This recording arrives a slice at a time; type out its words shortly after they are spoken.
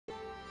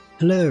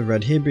Hello,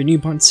 Red here, bringing you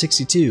part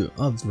 62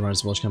 of the Rise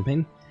of the Welsh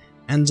campaign.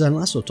 And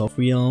last left off,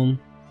 we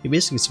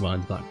basically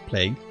survived the Black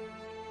Plague.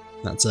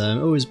 That's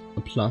always a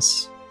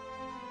plus.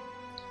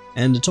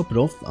 And to top it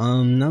off,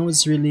 now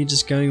it's really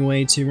just going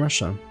away to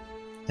Russia.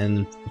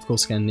 And of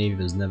course,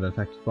 Scandinavia is never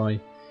affected by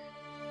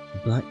the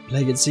Black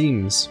Plague, it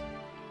seems.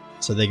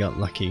 So they got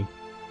lucky,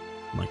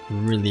 like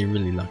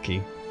really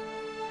lucky.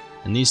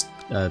 And these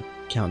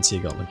counts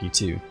here got lucky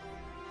too,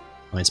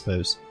 I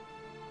suppose.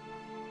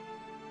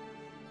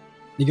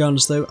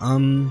 Regardless though,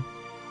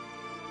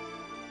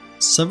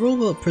 several of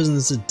the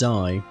prisoners did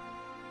die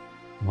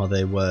while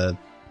the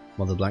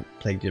Black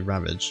Plague did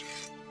ravage.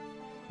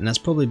 And that's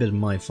probably a bit of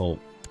my fault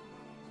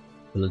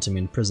for letting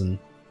me in prison.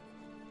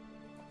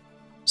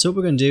 So what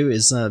we're going to do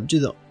is do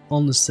the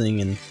honest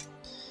thing and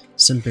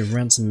simply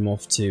ransom them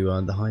off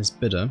to the highest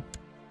bidder.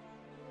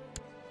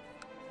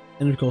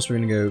 And of course we're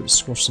going to go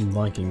squash some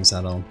Vikings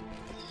that are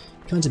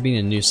kind of being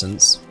a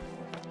nuisance.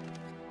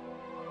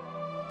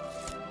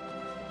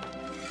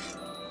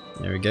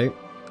 There we go.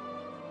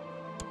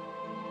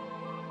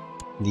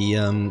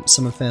 The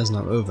summer fair is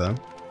now over.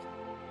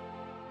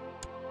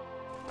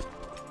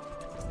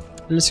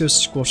 And let's go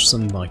squash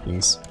some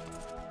Vikings.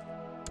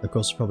 Of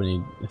course we probably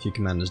need a few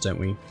commanders, don't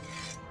we?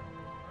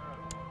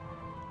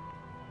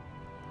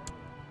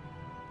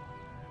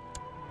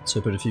 So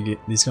put a few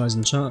these guys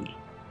in charge.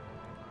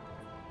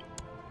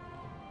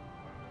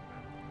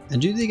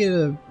 And do they get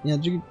a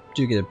do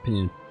get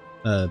opinion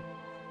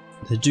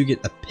they do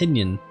get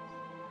opinion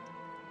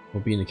for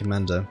being a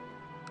commander.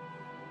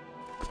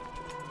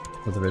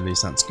 At the very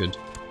least that's good.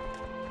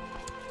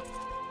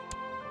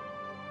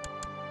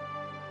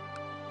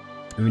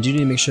 And we do need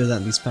to make sure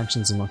that these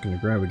factions are not going to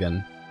grow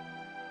again.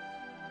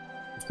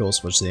 Of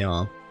course, which they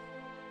are.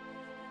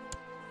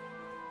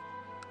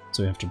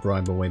 So we have to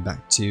bribe our way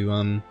back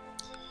to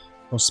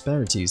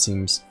prosperity, it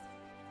seems.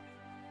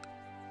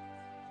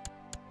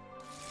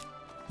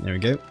 There we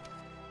go.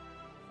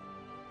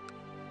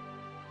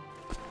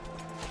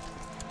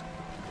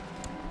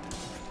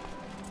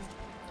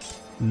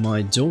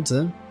 My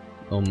daughter,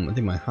 I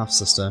think my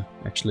half-sister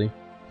actually,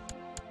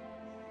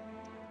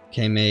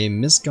 became a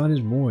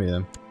misguided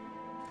warrior.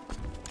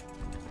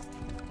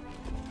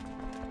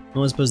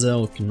 Well, I suppose they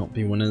all cannot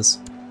be winners.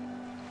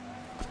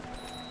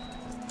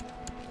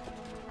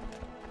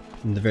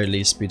 At the very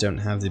least, we don't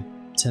have the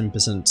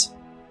 10%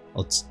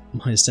 or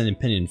minus 10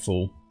 opinion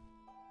for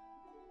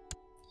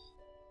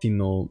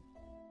female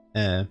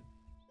heir.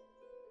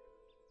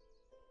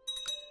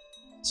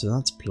 So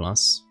that's a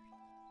plus.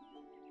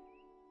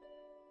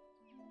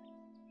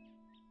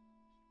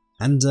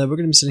 And we're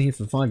going to be sitting here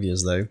for 5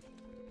 years though,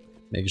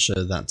 making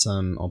sure that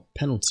our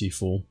penalty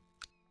for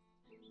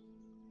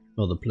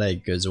the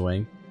plague goes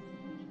away.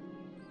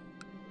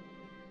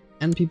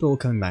 And people are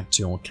coming back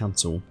to our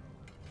capital.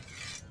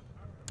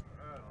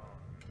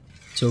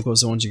 So of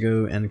course I want you to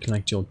go and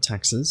collect your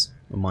taxes,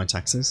 or my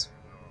taxes.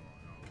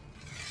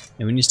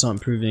 And we need to start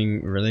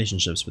improving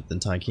relationships with the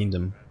entire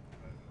kingdom.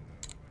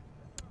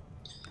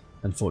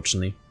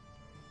 Unfortunately.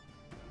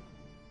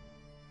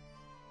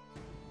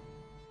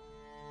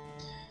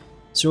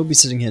 So we'll be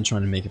sitting here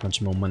trying to make a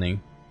bunch more money.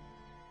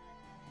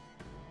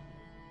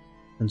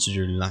 And so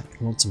you lack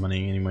lots of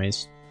money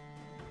anyways.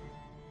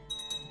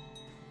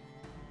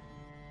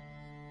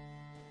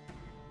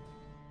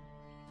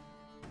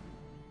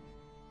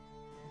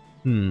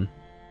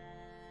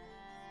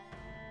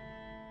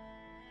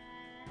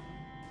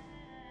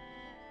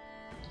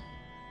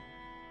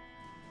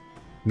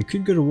 We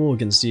could go to war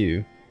against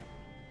you.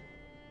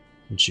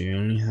 But you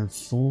only have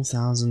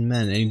 4,000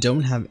 men and you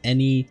don't have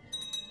any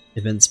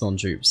event spawn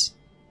troops.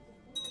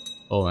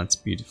 Oh, that's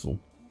beautiful.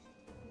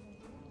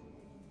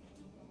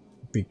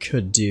 We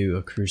could do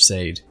a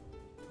crusade,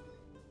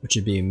 which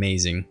would be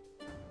amazing.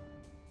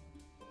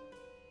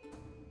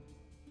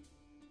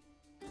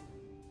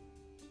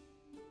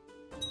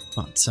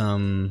 But,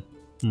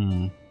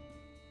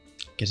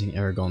 getting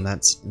Aragon,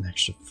 that's an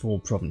extra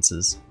 4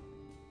 provinces.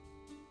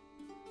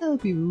 That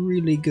would be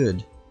really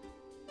good.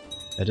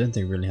 I don't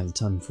think we really have the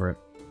time for it.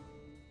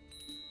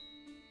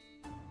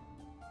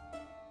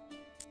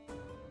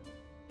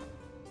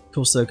 Of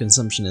course though,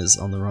 consumption is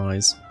on the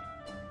rise.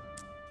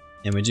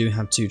 And we do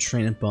have to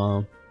train up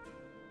our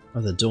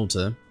other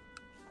daughter.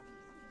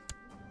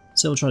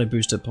 So we'll try to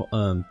boost up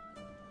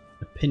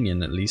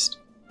opinion at least.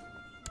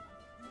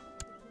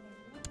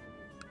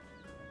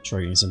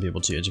 Try getting some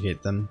people to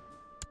educate them.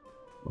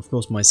 Of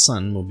course my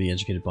son will be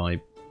educated by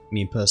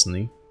me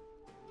personally.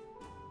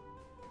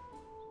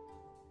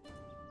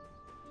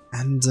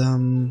 And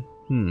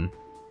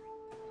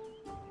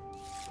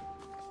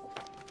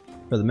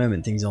for the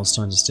moment, things are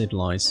starting to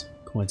stabilise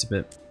quite a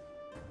bit.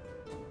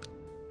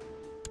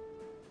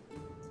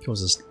 Of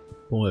course, this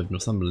boy of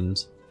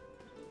Northumberland,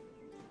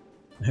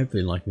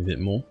 hopefully like me a bit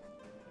more.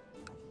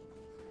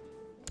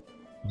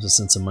 I'll just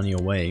send some money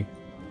away.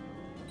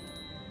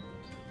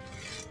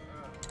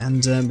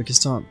 And we can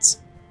start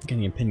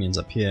getting opinions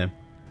up here.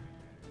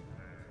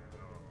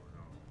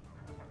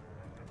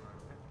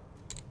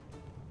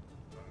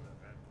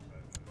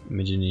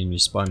 We do need a new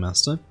spy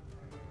master.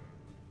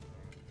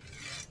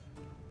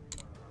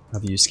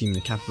 have you scheme in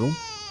the capital.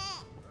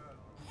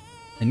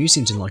 And you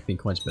seem to like me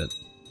quite a bit.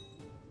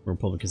 Or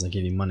probably because I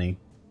gave you money.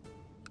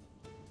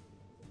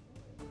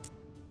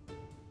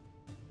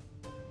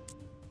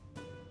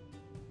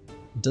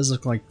 It does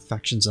look like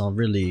factions are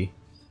really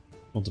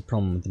not the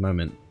problem at the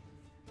moment.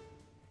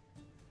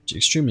 Which is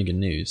extremely good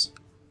news.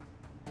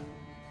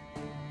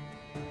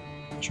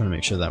 Trying to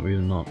make sure that we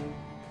will not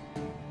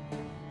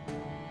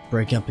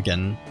break up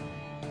again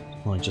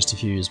like just a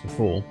few years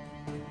before.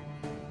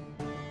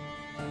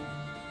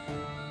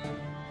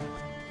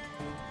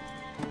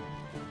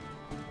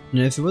 You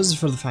know, if it wasn't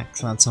for the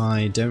fact that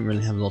I don't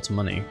really have a lot of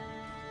money,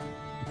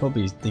 I'm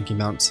probably thinking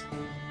about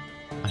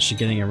actually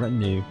getting a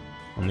retinue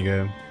on the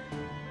go.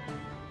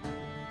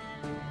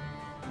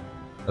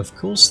 Of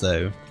course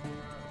though,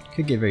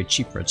 could get a very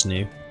cheap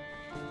retinue.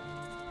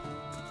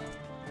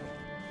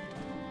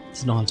 It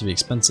does not have to be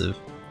expensive.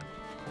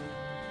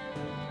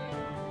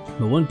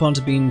 But one part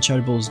of being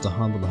charitable is to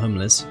harbour the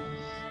homeless.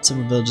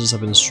 Several villages have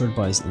been destroyed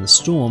by in the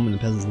storm and the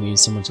peasants need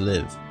somewhere to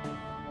live.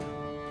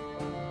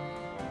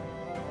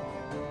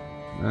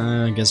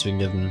 I guess we can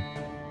give them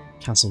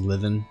castle to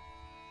live in.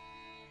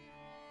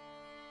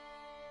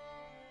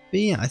 But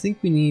yeah, I think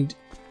we need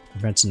a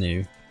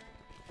retinue.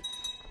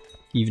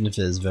 Even if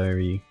it is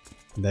very,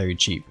 very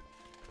cheap.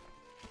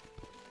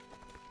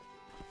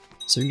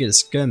 So we can get a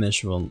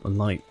skirmish, well, a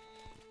light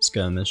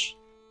skirmish.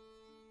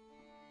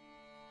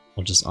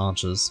 Or just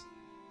archers.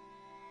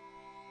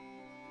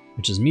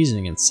 Which is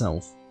amusing in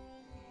itself.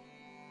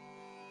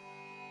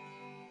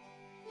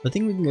 I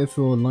think we can go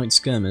for a light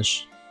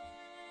skirmish.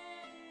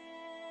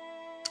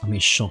 I mean,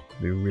 shock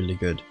would be really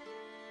good.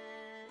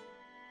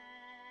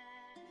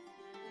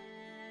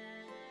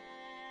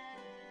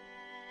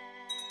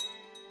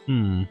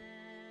 And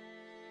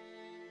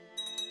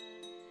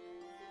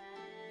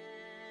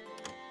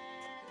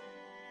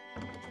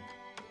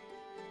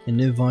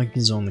no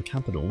Vikings on the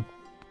capital.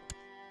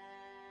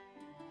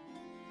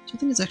 So I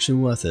think it's actually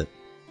worth it.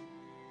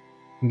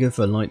 We can go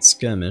for a light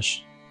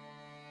skirmish.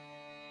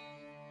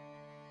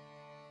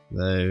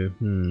 Though,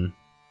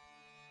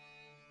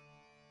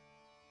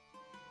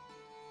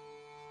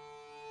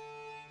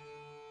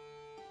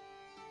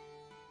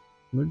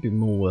 would be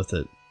more worth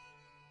it.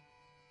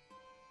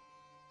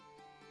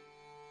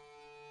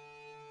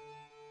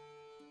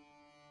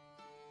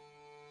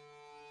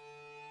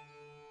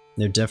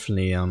 No,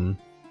 definitely, no,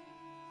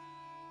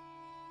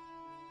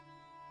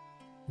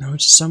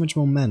 it's just so much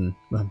more men.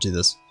 We'll have to do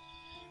this.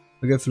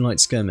 We'll go for light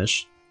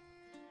skirmish.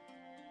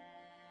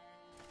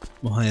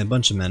 We'll hire a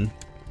bunch of men.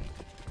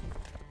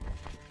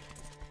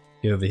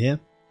 Go over here.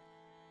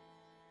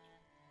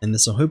 And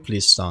this will hopefully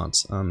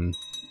start,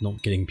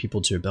 not getting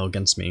people to rebel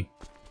against me.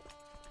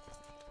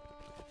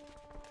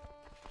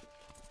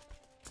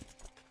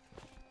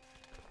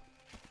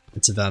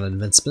 It's a valid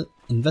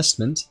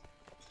investment,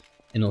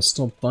 and it'll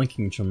stop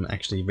Vikings from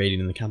actually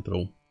raiding the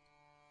capital.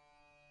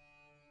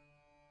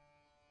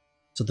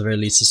 So at the very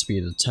least, this will be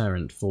a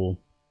deterrent for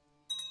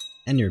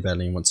any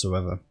rebellion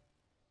whatsoever.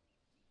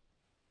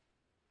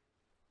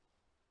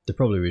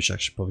 We should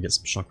actually probably get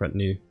some shock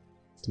retinue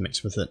to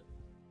mix with it.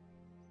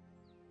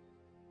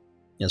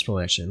 Yeah, it's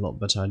probably actually a lot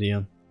better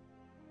idea.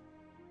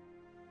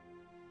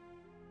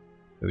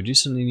 But we do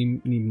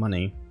certainly need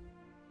money.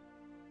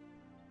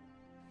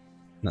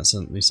 And that's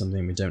certainly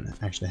something we don't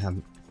actually have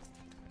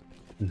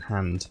in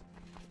hand.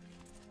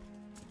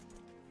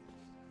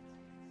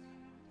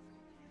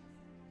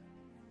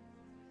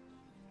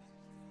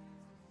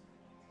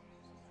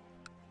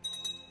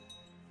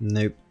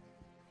 Nope.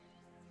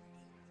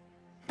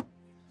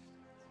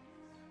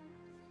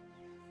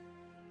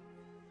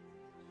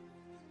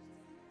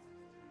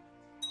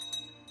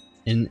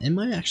 And am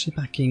I actually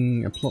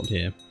backing a plot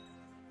here?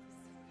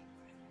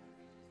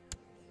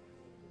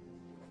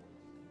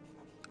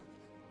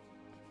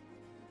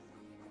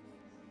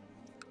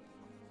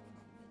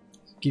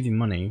 Give you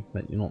money,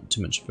 but you're not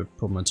too much of a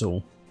problem at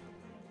all.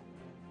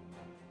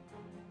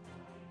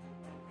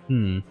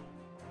 Not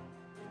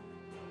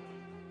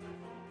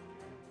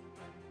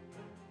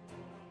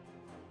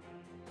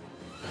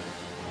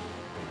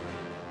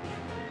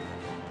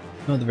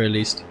at the very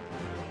least.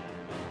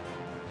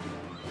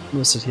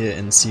 We'll sit here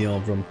and see our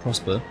run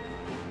prosper.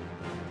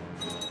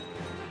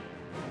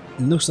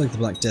 It looks like the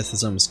Black Death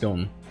is almost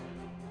gone.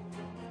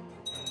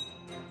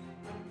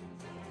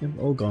 Yep,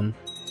 all gone.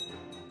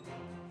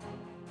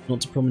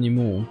 Not a problem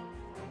anymore.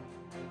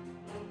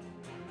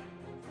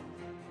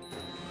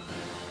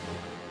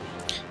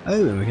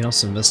 Oh, and we can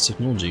also invest in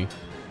technology.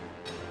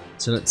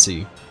 So let's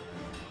see.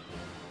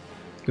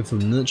 Go for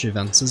military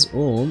advances,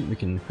 or we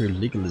can improve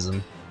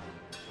legalism.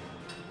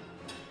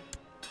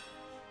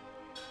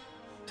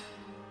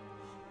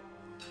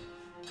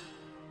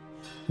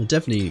 Well,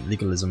 definitely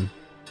legalism.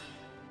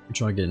 We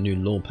try to get a new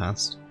law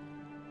passed.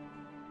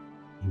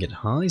 And get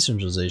high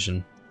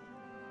centralization.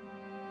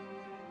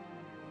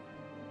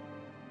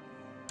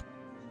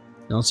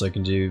 And also I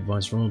can do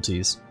vice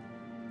royalties.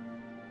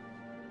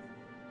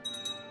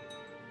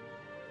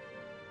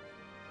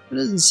 It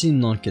doesn't seem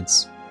like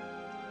it's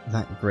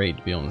that great,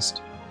 to be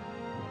honest.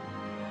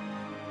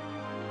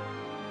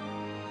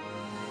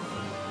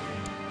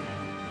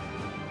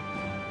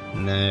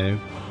 No.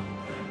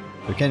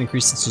 We can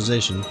increase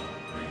civilization.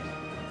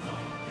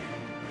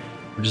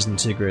 Which isn't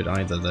too great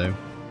either, though.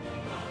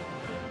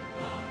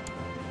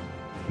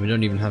 We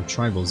don't even have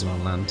tribals on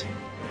our land.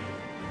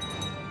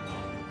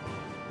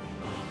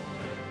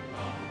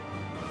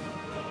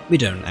 We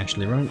don't,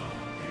 actually, right?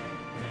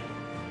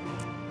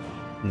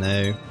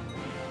 No.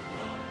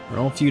 We're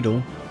all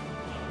feudal.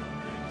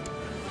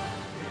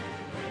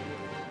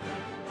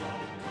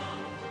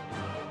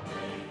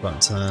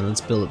 But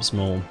let's build up some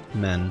more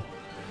men.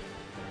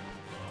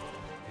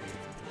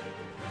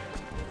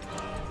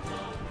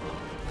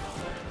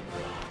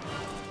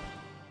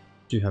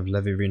 Do have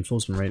levy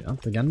reinforcement rate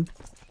up again.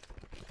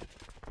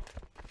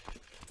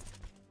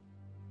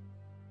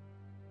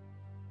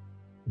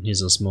 And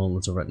here's a small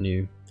little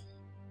retinue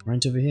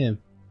right over here.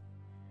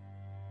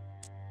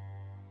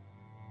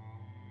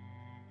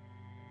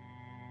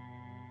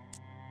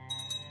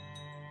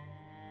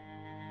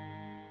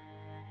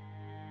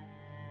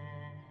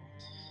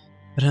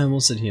 But I will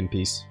sit here in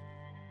peace.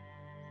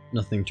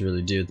 Nothing to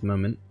really do at the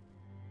moment.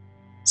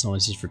 So I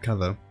just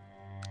recover.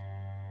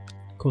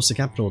 Of course, the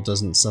capital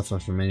doesn't suffer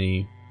from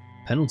any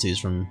penalties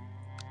from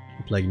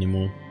the plague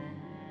anymore.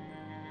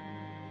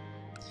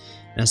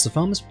 As the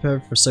farmers prepare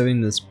for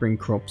sowing the spring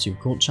crops, you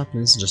court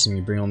chaplains suggesting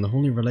you bring on the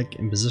holy relic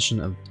in position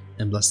of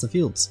and bless the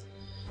fields.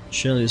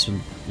 Surely this will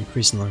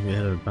increase the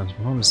likelihood of a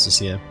bountiful harvest this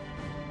year.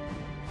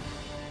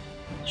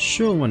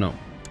 Sure, why not?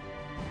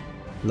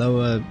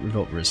 Lower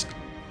revolt risk.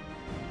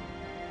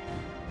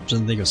 Which I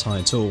don't think it was high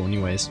at all,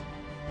 anyways.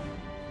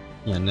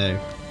 Yeah, no.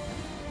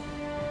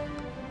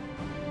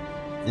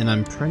 And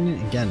I'm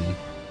pregnant again.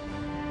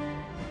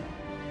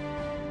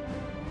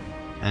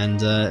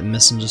 And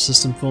messenger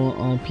system for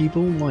our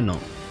people, why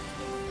not?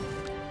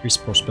 Increase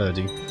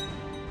prosperity.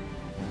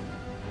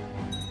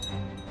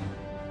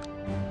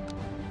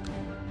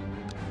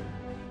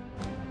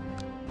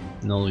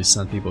 And all these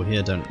sad people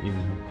here don't even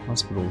have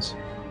hospitals.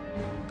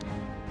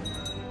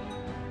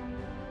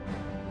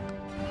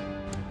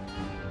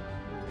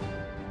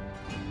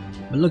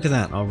 But look at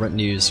that, our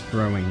retinue is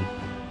growing.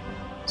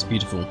 It's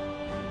beautiful.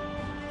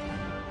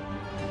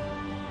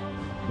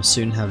 We'll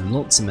soon have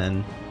lots of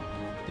men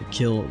to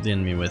kill the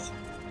enemy with.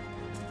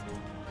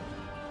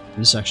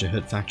 And this actually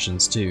hurt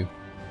factions too.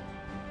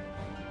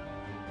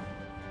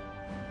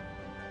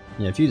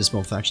 Yeah, a few of the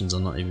small factions are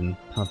not even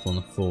powerful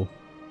enough for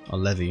our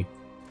levy.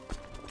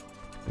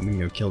 And we can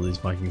go kill these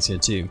Vikings here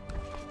too.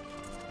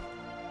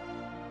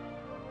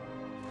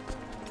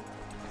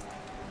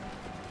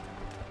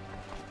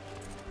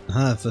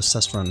 Aha, first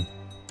test run.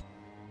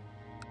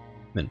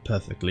 Went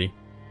perfectly.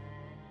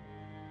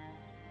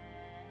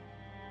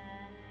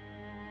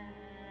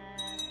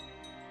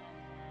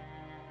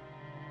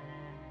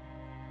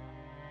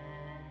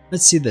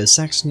 Let's see though,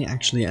 Saxony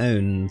actually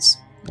owns,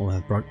 or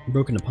have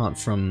broken apart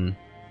from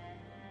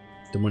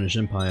the Windish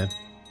Empire.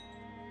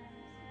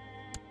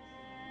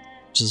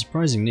 Which is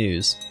surprising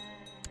news.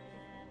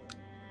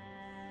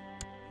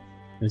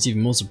 And it's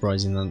even more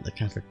surprising that the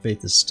Catholic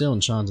faith is still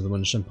in charge of the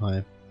Windish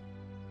Empire.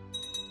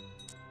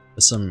 For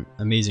some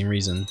amazing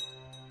reason.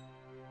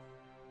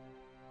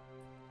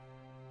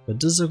 But it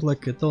does look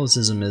like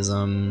Catholicism is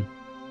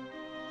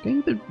getting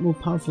a bit more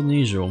powerful than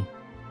usual.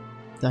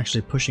 It's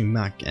actually pushing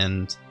back,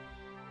 and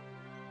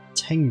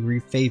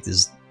Tengri faith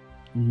is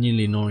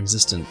nearly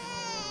non-existent.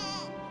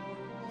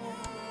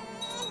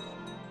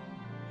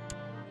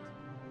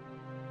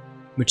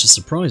 Which is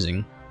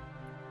surprising.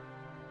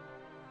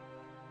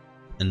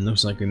 And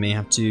looks like we may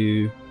have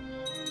to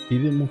be a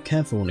bit more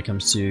careful when it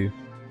comes to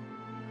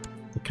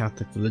the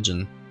Catholic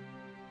religion.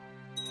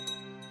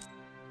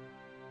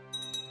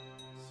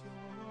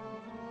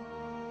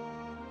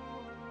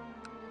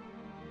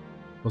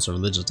 Also,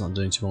 religion's not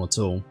doing too well at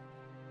all.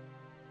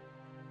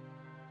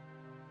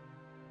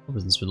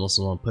 Since we lost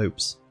a lot of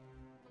popes.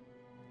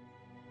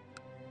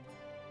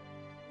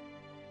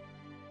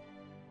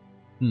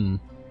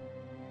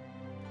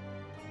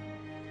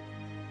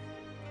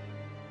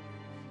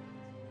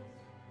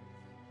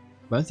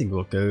 But I think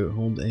we'll go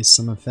hold a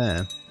summer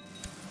fair.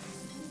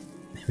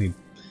 We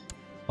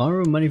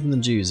borrow money from the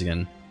Jews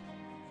again.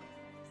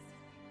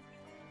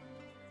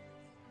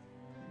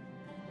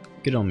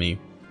 Good on me.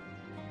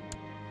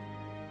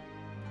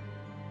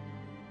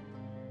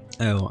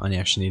 Oh, I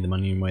actually need the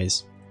money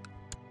anyways.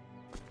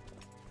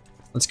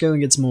 Let's go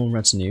and get some more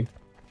retinue.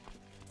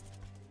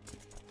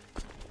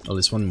 Or at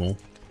least one more.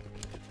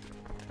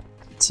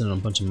 Send on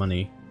a bunch of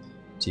money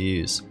to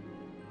use.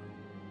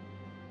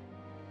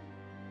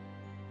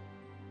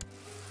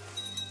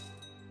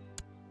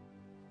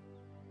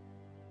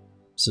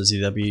 So see,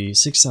 there'll be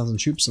 6,000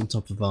 troops on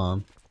top of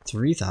our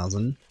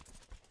 3,000.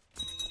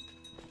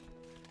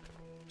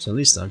 So at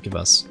least that'll give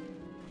us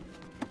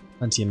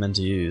plenty of men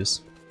to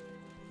use.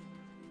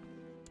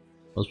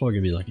 Well, it's probably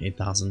going to be like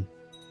 8,000.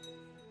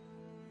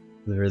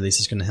 At the very least,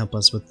 it's going to help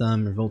us with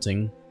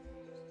revolting.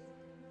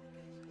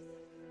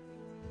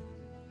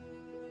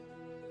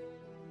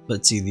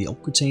 Let's see, the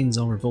Aquitanes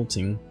are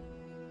revolting.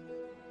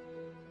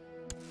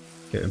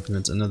 Go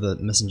implement another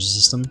messenger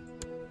system.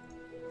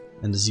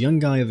 And this young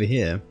guy over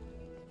here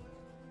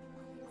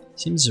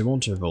Seems to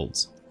want to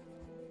revolt,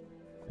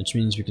 which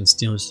means we can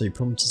steal his 3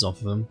 provinces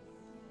off of him,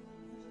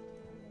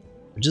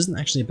 which isn't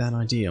actually a bad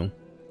idea.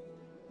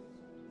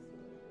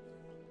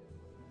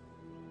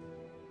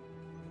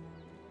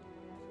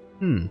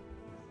 I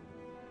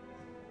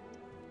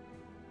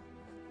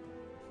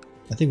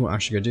think we'll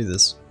actually go do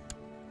this.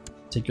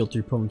 Take your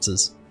 3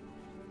 provinces.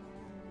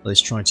 At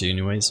least try to,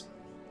 anyways.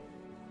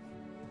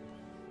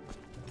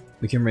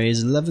 We can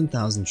raise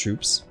 11,000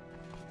 troops.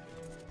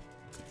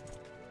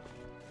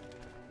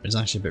 It's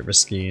actually a bit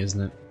risky,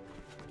 isn't it?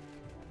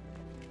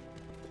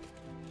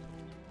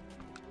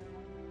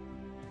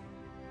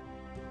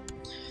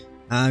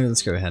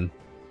 Let's go ahead.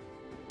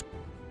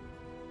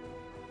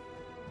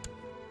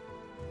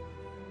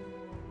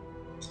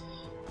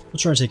 We'll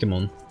try to take him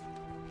on.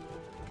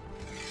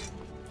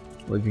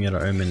 We'll even get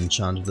our omen in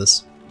charge of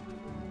this.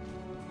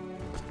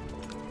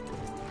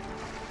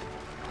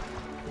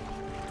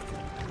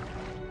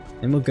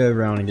 And we'll go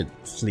around and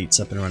get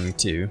fleets up and running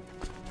too.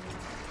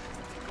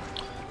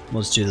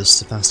 We'll just do this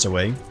the faster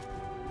way.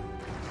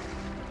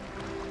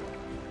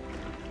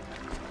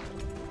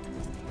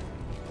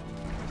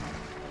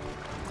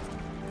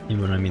 And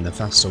when I mean the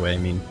faster way, I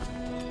mean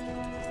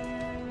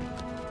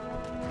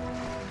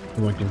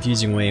the more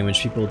confusing way in which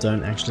people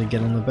don't actually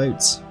get on the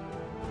boats.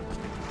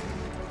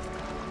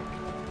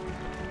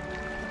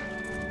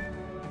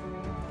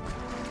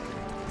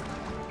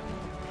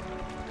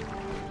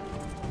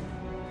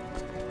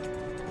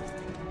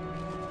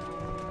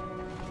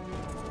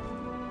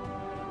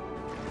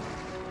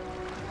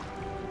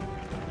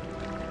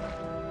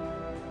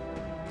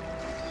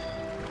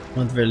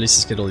 Well, at the very least,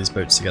 let's get all these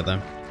boats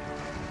together.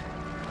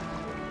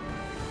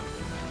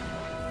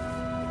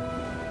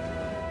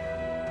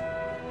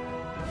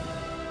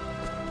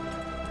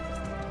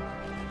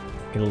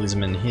 Get all these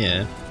men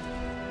here.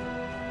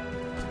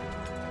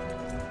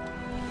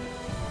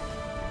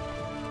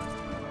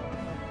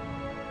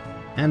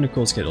 And of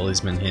course get all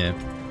these men here.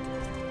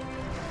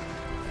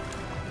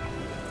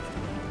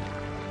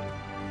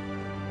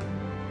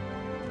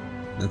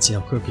 Let's see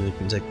how quickly we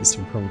can take these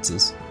 3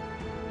 provinces.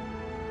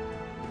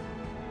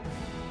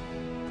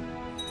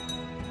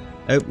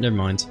 Oh, never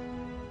mind.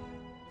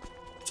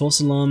 False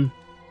alarm.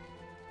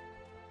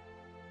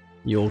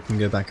 You all can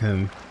go back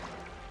home.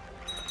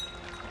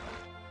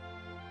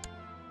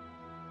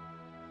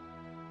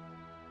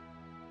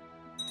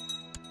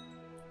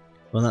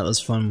 Well, that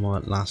was fun while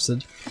it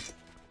lasted.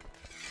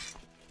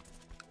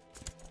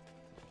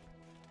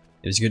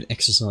 It was a good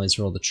exercise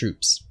for all the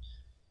troops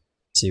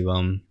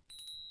to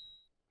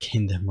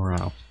gain their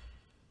morale.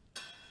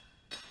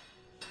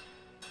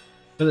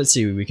 But let's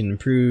see, we can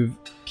improve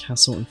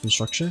castle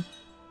infrastructure.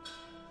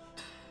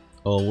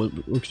 Or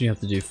what can you have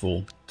to do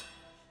for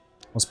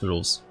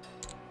hospitals?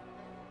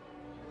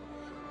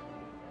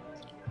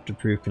 Have to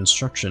improve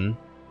construction.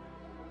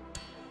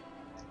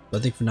 But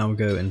I think for now we'll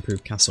go and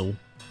improve castle.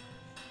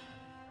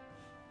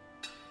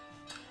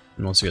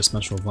 And also go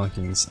smash all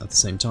Vikings at the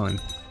same time.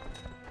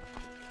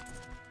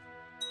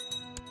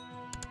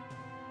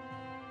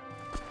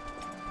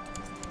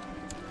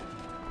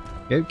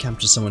 Go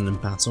capture someone in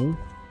battle.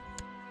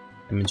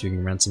 That means we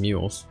can ransom you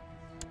off.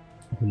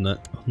 Or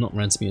not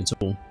ransom you at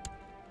all.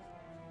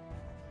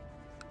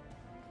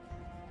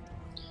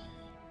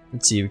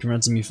 Let's see, we can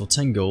ransom you for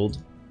 10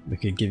 gold. We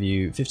could give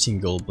you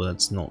 15 gold, but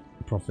that's not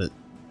a profit.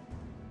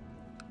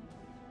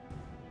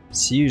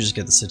 So you just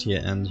get to sit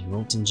here and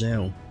rot in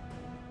jail.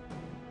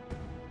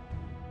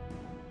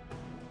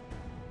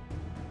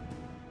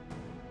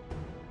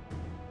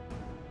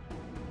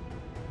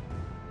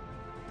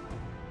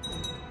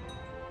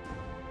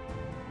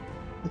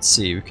 Let's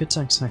see, we could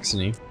attack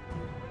Saxony.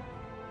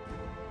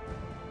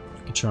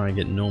 We could try and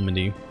get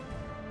Normandy.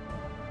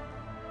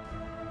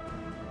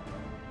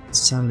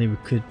 Sadly, we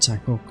could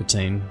attack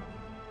Aquitaine.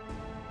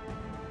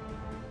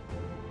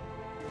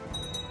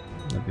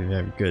 That'd be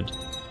very good.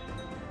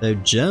 Though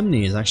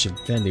Germany is actually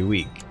fairly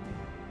weak.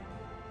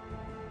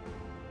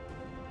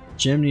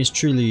 Germany is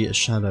truly a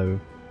shadow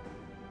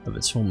of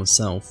its former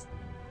self.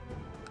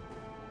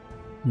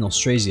 And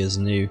Austrasia is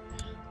a new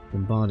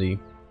Lombardy.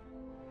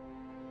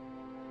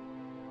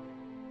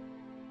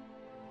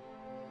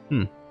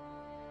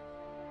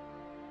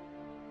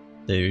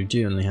 They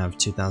do only have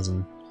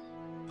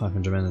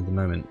 2,500 men at the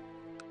moment.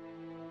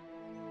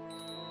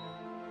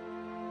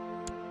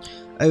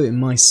 Oh, and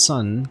my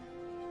son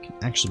can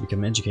actually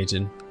become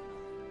educated.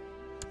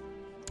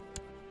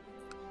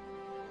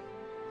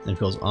 And of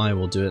course I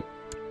will do it.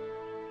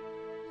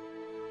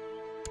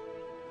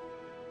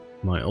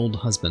 My old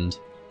husband.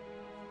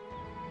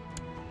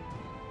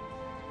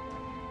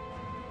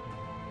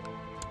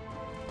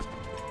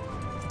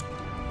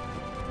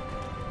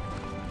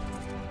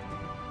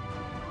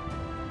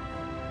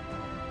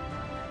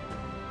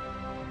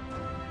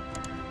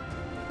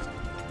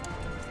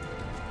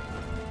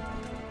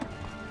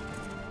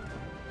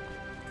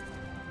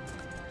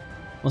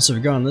 Also,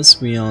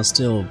 regardless, we are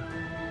still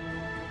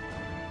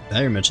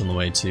very much on the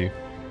way to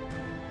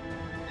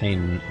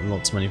paying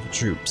lots of money for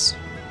troops.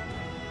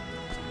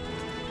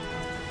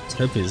 So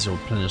hopefully this will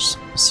replenish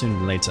sooner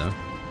or later.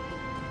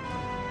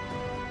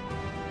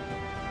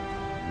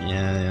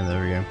 Yeah,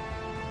 there we go.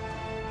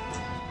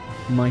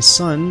 My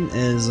son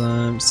is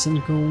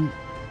cynical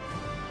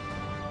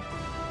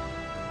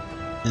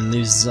and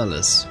loses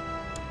zealous.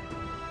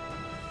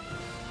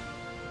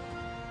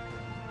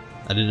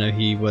 I didn't know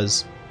he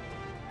was.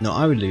 No,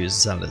 I would lose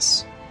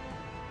zealous.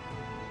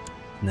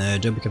 No,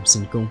 don't become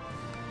cynical.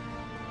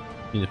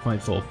 You need to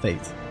fight for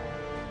faith.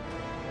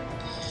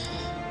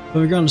 But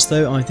regardless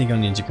though, I think I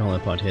need to call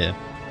it part here.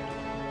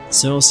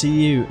 So I'll see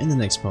you in the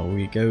next part where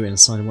we go and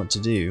decide what to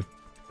do.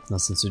 Now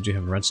since we do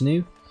have a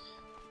retinue,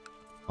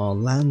 our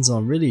lands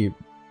are really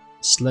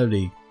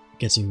slowly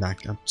getting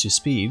back up to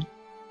speed.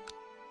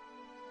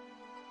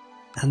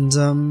 And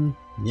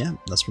yeah,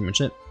 that's pretty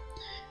much it.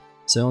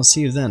 So I'll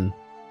see you then,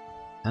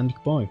 and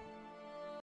goodbye.